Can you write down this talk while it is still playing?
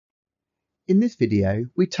In this video,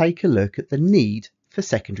 we take a look at the need for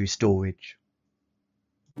secondary storage.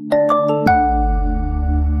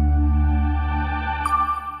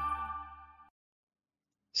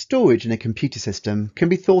 Storage in a computer system can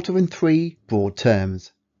be thought of in three broad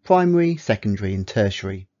terms: primary, secondary and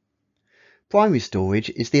tertiary. Primary storage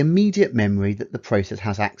is the immediate memory that the process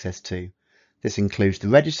has access to. This includes the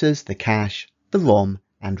registers, the cache, the ROM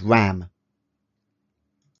and RAM.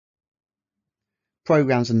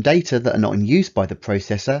 Programs and data that are not in use by the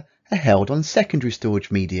processor are held on secondary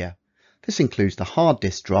storage media. This includes the hard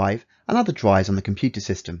disk drive and other drives on the computer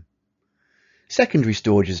system. Secondary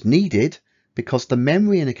storage is needed because the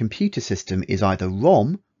memory in a computer system is either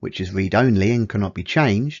ROM, which is read-only and cannot be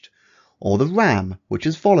changed, or the RAM, which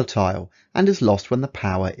is volatile and is lost when the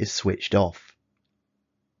power is switched off.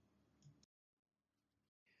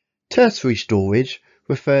 Tertiary storage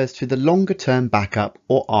refers to the longer-term backup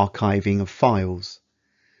or archiving of files.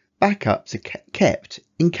 Backups are kept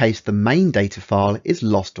in case the main data file is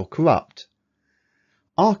lost or corrupt.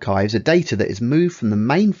 Archives are data that is moved from the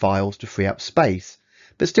main files to free up space,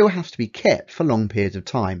 but still has to be kept for long periods of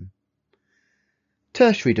time.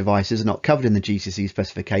 Tertiary devices are not covered in the GCSE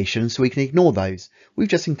specification, so we can ignore those. We've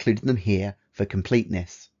just included them here for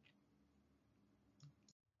completeness.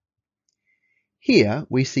 Here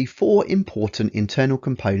we see four important internal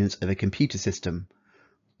components of a computer system: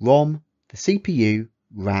 ROM, the CPU,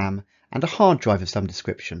 RAM, and a hard drive of some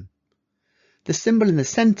description. The symbol in the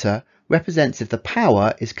centre represents if the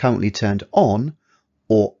power is currently turned on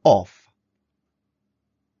or off.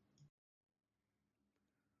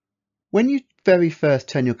 When you very first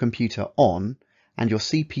turn your computer on and your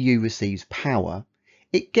CPU receives power,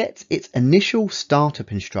 it gets its initial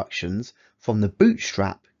startup instructions from the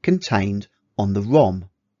bootstrap contained on the ROM.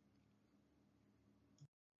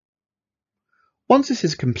 Once this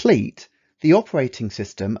is complete, the operating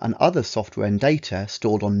system and other software and data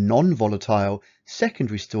stored on non-volatile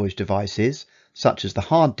secondary storage devices, such as the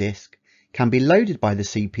hard disk, can be loaded by the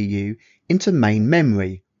CPU into main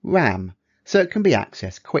memory, RAM, so it can be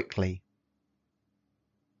accessed quickly.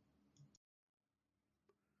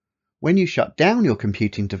 When you shut down your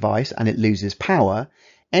computing device and it loses power,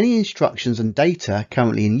 any instructions and data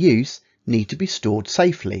currently in use need to be stored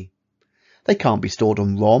safely. They can't be stored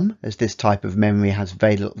on ROM, as this type of memory has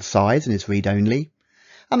very little size and is read-only,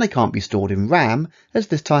 and they can't be stored in RAM, as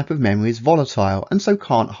this type of memory is volatile and so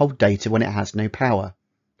can't hold data when it has no power.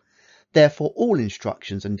 Therefore, all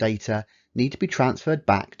instructions and data need to be transferred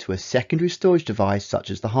back to a secondary storage device such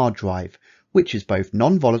as the hard drive, which is both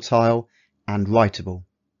non-volatile and writable.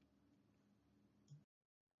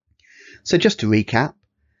 So just to recap,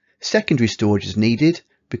 secondary storage is needed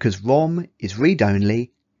because ROM is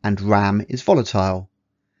read-only and RAM is volatile.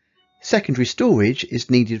 Secondary storage is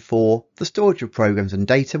needed for the storage of programs and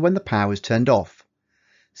data when the power is turned off,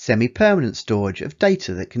 semi-permanent storage of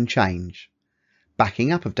data that can change,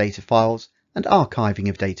 backing up of data files and archiving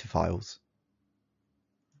of data files.